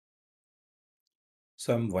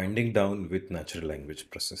So I'm winding down with natural language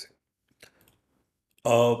processing.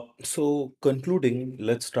 So concluding,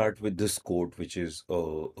 let's start with this quote, which is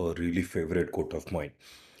a really favorite quote of mine.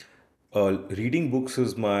 Reading books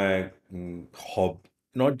is my hob,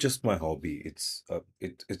 not just my hobby.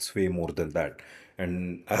 It's way more than that.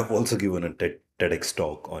 And I've also given a TEDx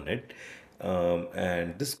talk on it.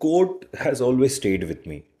 And this quote has always stayed with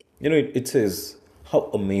me. It says how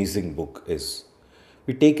amazing book is.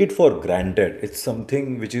 We take it for granted. It's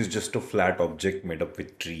something which is just a flat object made up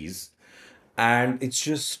with trees, and it's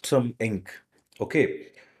just some ink. Okay.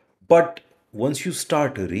 But once you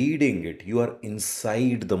start reading it, you are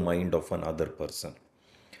inside the mind of another person.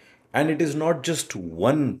 And it is not just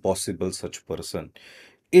one possible such person.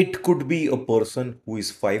 It could be a person who is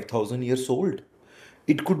 5,000 years old.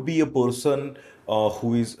 It could be a person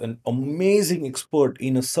who is an amazing expert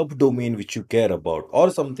in a subdomain which you care about or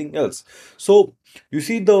something else. So you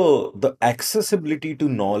see the accessibility to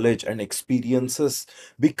knowledge and experiences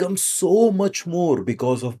becomes so much more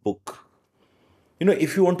because of book.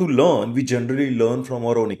 If you want to learn, we generally learn from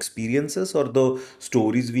our own experiences or the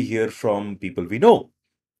stories we hear from people we know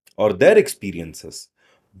or their experiences.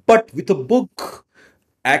 But with a book,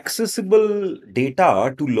 accessible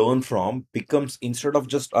data to learn from becomes instead of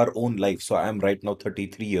just our own life. So I am right now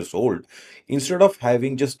 33 years old. Instead of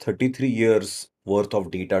having just 33 years worth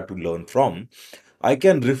of data to learn from, I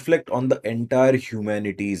can reflect on the entire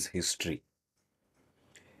humanity's history.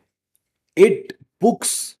 It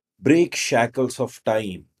books break shackles of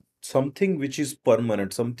time, something which is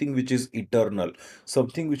permanent, something which is eternal,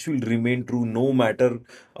 something which will remain true no matter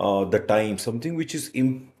the time, something which is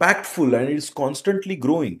impactful and it's constantly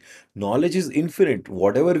growing. Knowledge is infinite.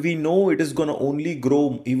 Whatever we know, it is going to only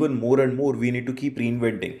grow even more and more. We need to keep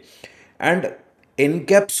reinventing. And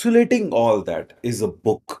encapsulating all that is a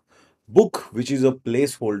book. Book, which is a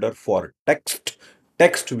placeholder for text,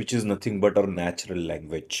 text, which is nothing but our natural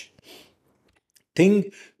language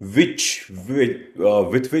thing with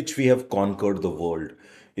which we have conquered the world.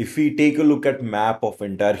 If we take a look at map of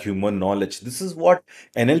entire human knowledge, this is what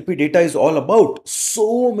NLP data is all about.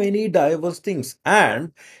 So many diverse things,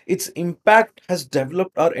 and its impact has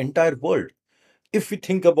developed our entire world. If we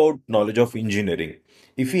think about knowledge of engineering,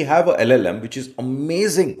 if we have a LLM which is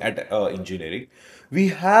amazing at engineering, we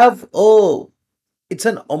have a it's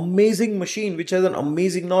an amazing machine which has an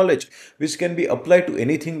amazing knowledge which can be applied to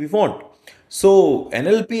anything we want. So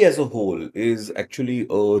NLP as a whole is actually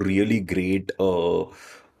a really great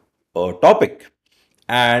topic.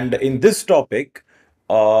 And in this topic,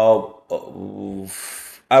 I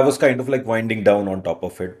was kind of like winding down on top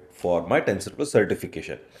of it for my TensorFlow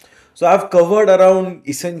certification. So I've covered around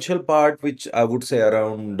essential part, which I would say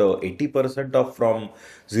around 80% of from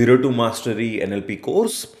zero to mastery NLP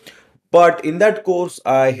course. But in that course,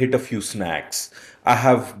 I hit a few snags. I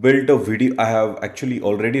have built a video, I have actually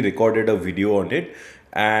already recorded a video on it,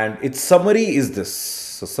 and its summary is this.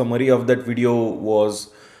 So summary of that video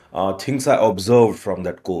was things I observed from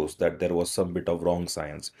that course that there was some bit of wrong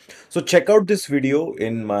science. So check out this video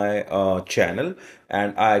in my channel,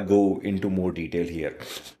 and I go into more detail here.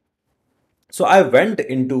 So I went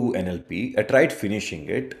into NLP, I tried finishing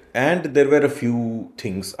it, and there were a few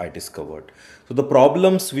things I discovered. So the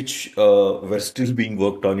problems which were still being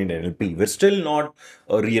worked on in NLP were still not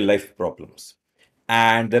real life problems.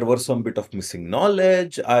 And there were some bit of missing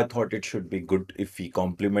knowledge. I thought it should be good if we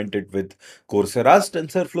complement it with Coursera's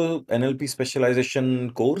TensorFlow NLP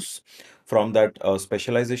specialization course from that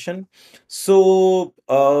specialization. So,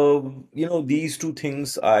 these two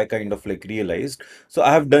things I kind of like realized. So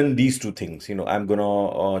I have done these two things. I'm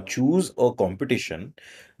gonna choose a competition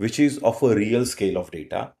which is of a real scale of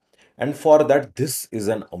data. And for that, this is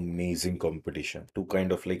an amazing competition to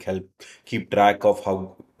kind of like help keep track of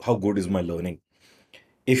how good is my learning.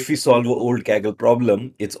 If we solve an old Kaggle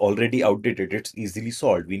problem, it's already outdated. It's easily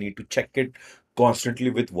solved. We need to check it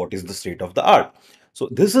constantly with what is the state of the art. So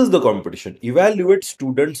this is the competition. Evaluate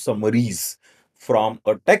student summaries from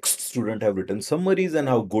a text. Student have written summaries and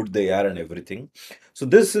how good they are and everything. So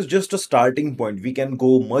this is just a starting point. We can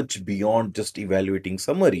go much beyond just evaluating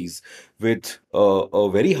summaries with a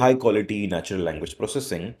very high quality natural language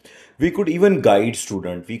processing. We could even guide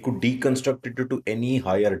student. We could deconstruct it to any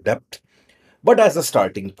higher depth, but as a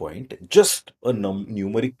starting point, just a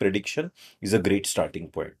numeric prediction is a great starting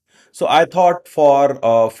point. So I thought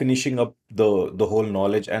for finishing up the whole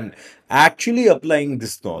knowledge and actually applying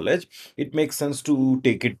this knowledge, it makes sense to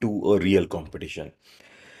take it to a real competition.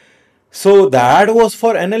 So that was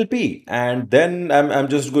for NLP, and then I'm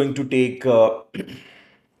just going to take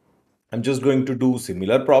I'm just going to do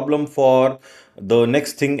similar problem for the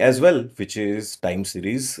next thing as well, which is time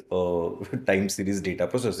series, time series data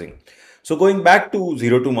processing. So going back to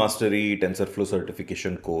Zero to Mastery TensorFlow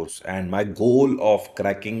certification course and my goal of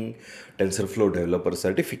cracking TensorFlow developer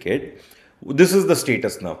certificate, this is the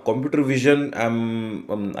status now. Computer vision,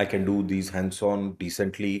 I can do these hands-on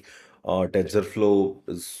decently. TensorFlow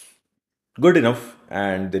is good enough,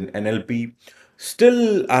 and then NLP.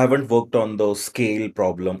 Still, I haven't worked on the scale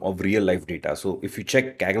problem of real life data. So if you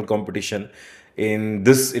check Kaggle competition, in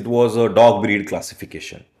this it was a dog breed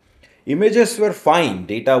classification. Images were fine.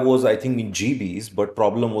 Data was, I think, in GBs, but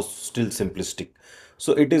problem was still simplistic.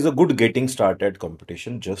 So it is a good getting started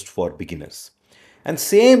competition just for beginners. And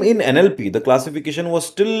same in NLP, the classification was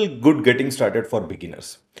still good getting started for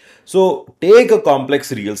beginners. So take a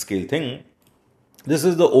complex real scale thing. This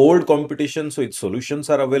is the old competition, so its solutions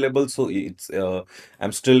are available. So it's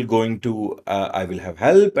I'm still going to I will have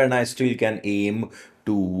help, and I still can aim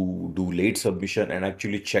to do late submission and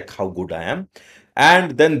actually check how good I am.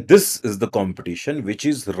 And then this is the competition which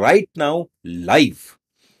is right now live.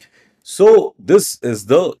 So this is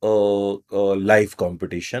the live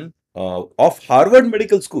competition of Harvard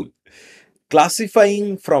Medical School,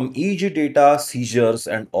 classifying from EEG data, seizures,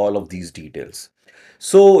 and all of these details.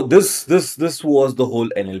 So this was the whole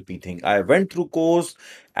NLP thing. I went through course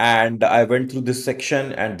and I went through this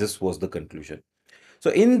section, and this was the conclusion. So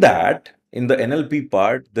in that, in the NLP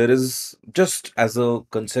part, there is just as a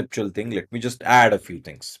conceptual thing. Let me just add a few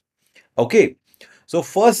things. Okay. So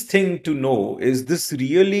first thing to know is this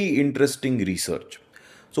really interesting research.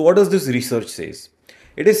 So what does this research says?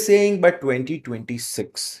 It is saying by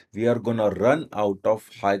 2026, we are gonna run out of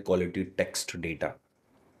high quality text data.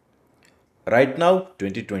 Right now,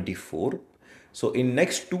 2024. So in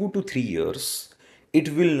next 2 to 3 years, it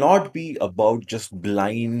will not be about just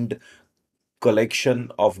blind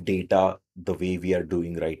collection of data the way we are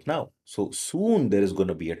doing right now. So soon there is going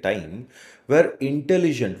to be a time where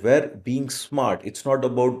intelligent, where being smart, it's not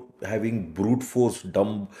about having brute force,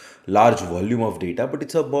 dumb, large volume of data, but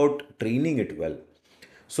it's about training it well.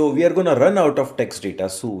 So we are going to run out of text data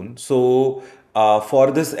soon. So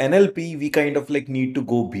for this NLP, we kind of like need to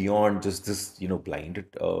go beyond just this, blind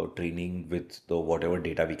training with the whatever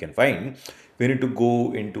data we can find. We need to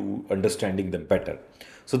go into understanding them better.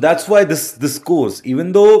 So that's why this course,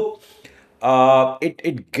 even though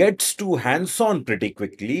it gets to hands-on pretty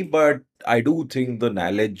quickly, but I do think the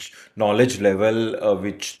knowledge level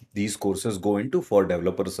which these courses go into for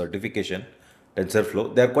developer certification,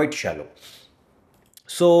 TensorFlow, they're quite shallow.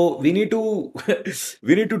 So we need to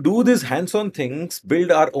we need to do these hands-on things,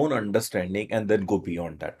 build our own understanding, and then go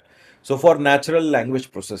beyond that. So for natural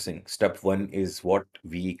language processing, step one is what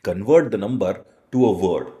we convert the number to a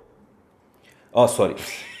word. Oh, sorry.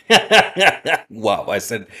 Wow, I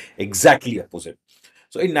said exactly opposite.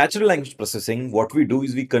 So in natural language processing, what we do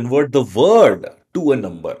is we convert the word to a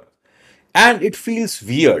number, and it feels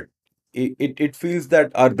weird. It feels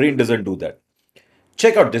that our brain doesn't do that.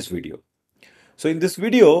 Check out this video. So in this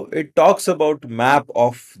video, it talks about map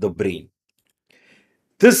of the brain.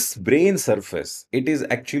 This brain surface, it is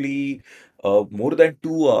actually more than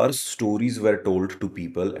 2 hours stories were told to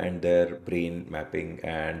people and their brain mapping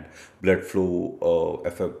and blood flow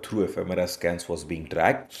through ephemera scans was being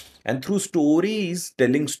tracked. And through stories,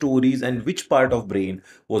 telling stories and which part of brain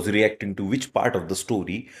was reacting to which part of the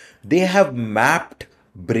story, they have mapped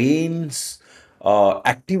brain's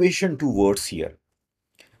activation to words here.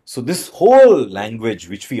 So this whole language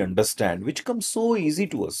which we understand, which comes so easy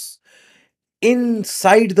to us,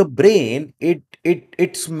 inside the brain,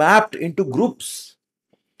 it's mapped into groups.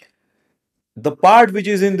 The part which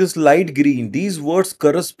is in this light green, these words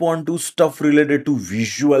correspond to stuff related to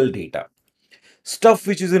visual data. Stuff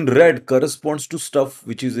which is in red corresponds to stuff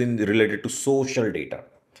which is in related to social data.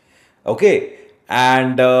 Okay.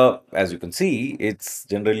 And as you can see, it's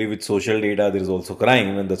generally with social data, there is also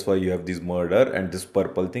crime, and that's why you have this murder and this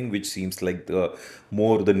purple thing, which seems like the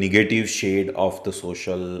more the negative shade of the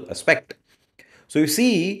social aspect. So you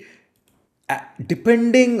see,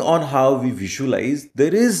 depending on how we visualize,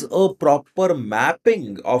 there is a proper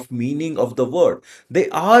mapping of meaning of the word. They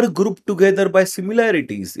are grouped together by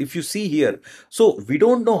similarities, if you see here. So we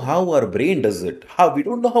don't know how our brain does it. How we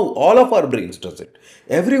don't know how all of our brains does it.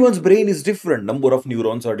 Everyone's brain is different. Number of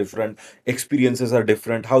neurons are different. Experiences are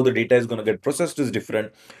different. How the data is going to get processed is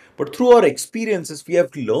different. But through our experiences, we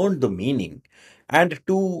have learned the meaning. And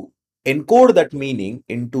to encode that meaning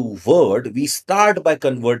into word, we start by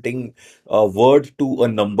converting a word to a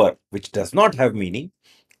number which does not have meaning,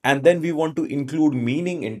 and then we want to include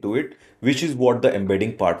meaning into it, which is what the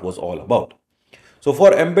embedding part was all about. So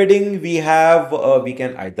for embedding, we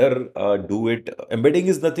can either do it. Embedding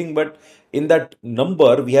is nothing but in that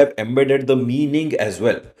number we have embedded the meaning as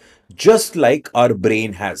well, just like our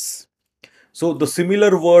brain has. So the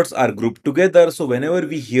similar words are grouped together. So whenever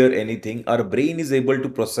we hear anything, our brain is able to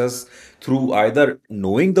process through either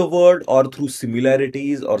knowing the word or through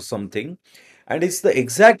similarities or something. And it's the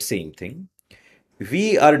exact same thing.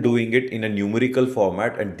 We are doing it in a numerical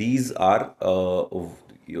format, and these are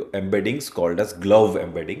embeddings called as glove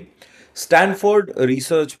embedding. Stanford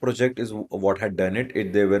research project is what had done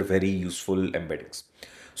it. They were very useful embeddings.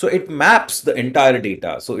 So it maps the entire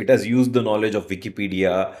data. So it has used the knowledge of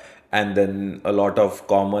Wikipedia, and then a lot of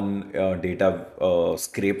common data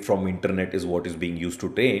scraped from internet is what is being used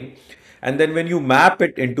to train. And then when you map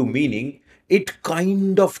it into meaning, it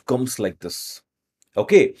kind of comes like this.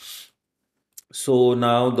 Okay, so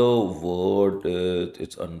now the word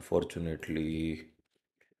it's unfortunately.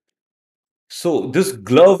 So this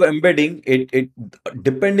glove embedding, it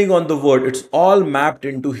depending on the word, it's all mapped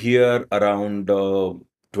into here around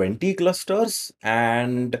 20 clusters,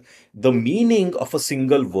 and the meaning of a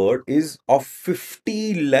single word is of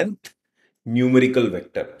 50 length numerical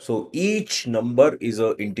vector. So each number is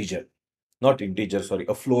a integer, not integer, sorry,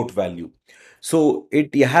 a float value. So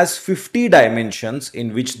it has 50 dimensions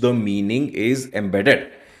in which the meaning is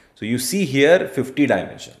embedded. So you see here 50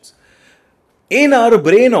 dimensions. In our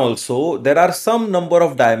brain also, there are some number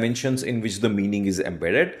of dimensions in which the meaning is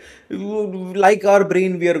embedded. Like our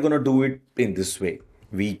brain, we are going to do it in this way.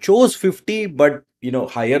 We chose 50, but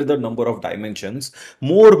higher the number of dimensions,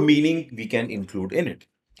 more meaning we can include in it.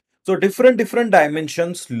 So different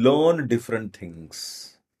dimensions learn different things.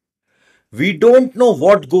 We don't know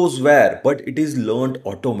what goes where, but it is learned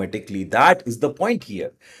automatically. That is the point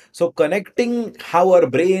here. So, connecting how our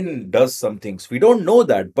brain does some things, we don't know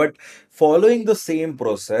that, but following the same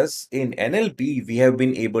process in NLP, we have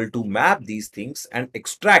been able to map these things and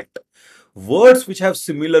extract words which have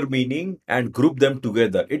similar meaning and group them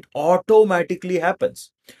together. It automatically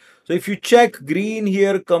happens. So if you check green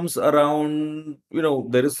here comes around,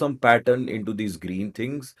 there is some pattern into these green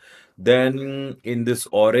things. Then in this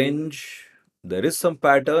orange, there is some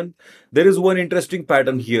pattern. There is one interesting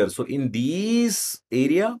pattern here. So in these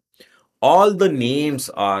area, all the names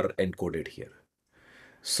are encoded here.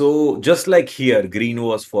 So just like here, green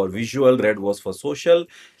was for visual, red was for social.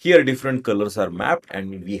 Here, different colors are mapped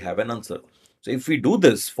and we have an answer. So if we do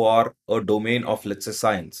this for a domain of, let's say,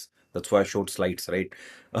 science, that's why I showed slides, right?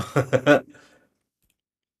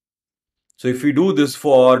 So if we do this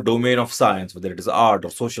for domain of science, whether it is art or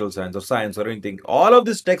social science or anything, all of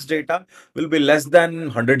this text data will be less than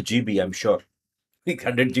 100 GB, I'm sure. Think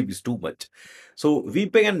 100 GB is too much. So we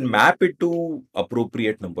can map it to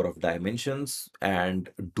appropriate number of dimensions and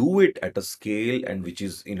do it at a scale and which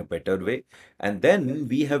is in a better way. And then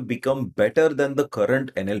we have become better than the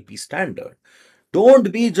current NLP standard.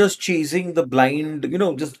 Don't be just chasing the blind,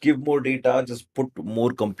 just give more data, just put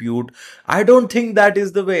more compute. I don't think that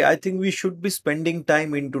is the way. I think we should be spending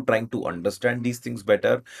time into trying to understand these things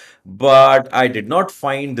better. But I did not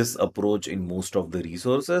find this approach in most of the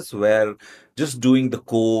resources where just doing the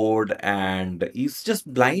code and it's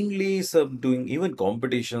just blindly doing even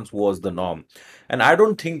competitions was the norm. And I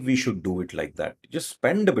don't think we should do it like that. Just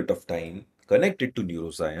spend a bit of time, connect it to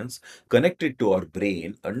neuroscience, connect it to our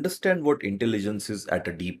brain, understand what intelligence is at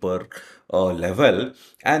a deeper level,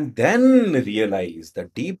 and then realize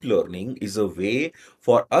that deep learning is a way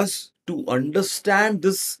for us to understand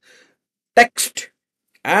this text.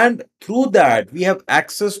 And through that, we have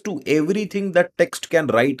access to everything that text can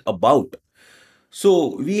write about.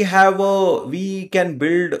 So we can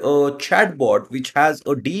build a chatbot which has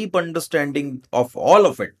a deep understanding of all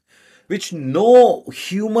of it, which no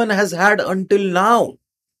human has had until now.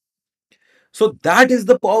 So that is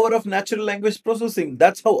the power of natural language processing.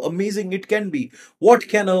 That's how amazing it can be. What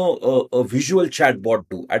can a visual chatbot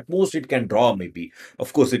do? At most, it can draw, maybe.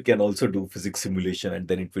 Of course, it can also do physics simulation and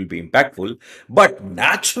then it will be impactful. But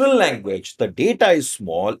natural language, the data is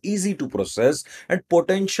small, easy to process, and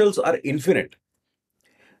potentials are infinite.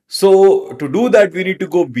 So to do that, we need to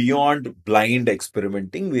go beyond blind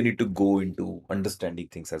experimenting. We need to go into understanding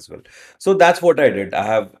things as well. So that's what I did.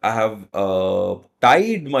 I have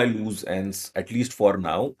tied my loose ends at least for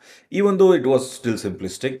now, even though it was still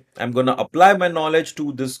simplistic. I'm gonna apply my knowledge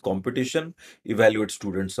to this competition, evaluate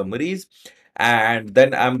student summaries, and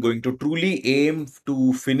then I'm going to truly aim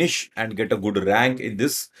to finish and get a good rank in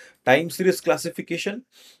this time series classification.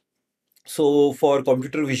 So for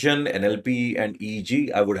computer vision, NLP, and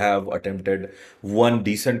EEG, I would have attempted one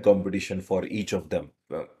decent competition for each of them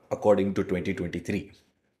according to 2023.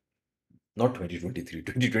 not 2023,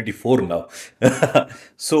 2024 now.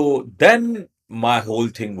 So then my whole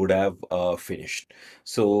thing would have finished.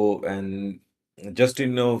 So, and just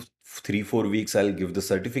in 3 4 weeks I'll give the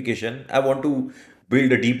certification. I want to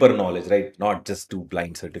build a deeper knowledge, right? Not just do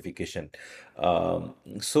blind certification.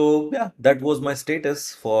 So yeah, that was my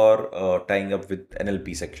status for tying up with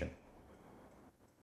NLP section.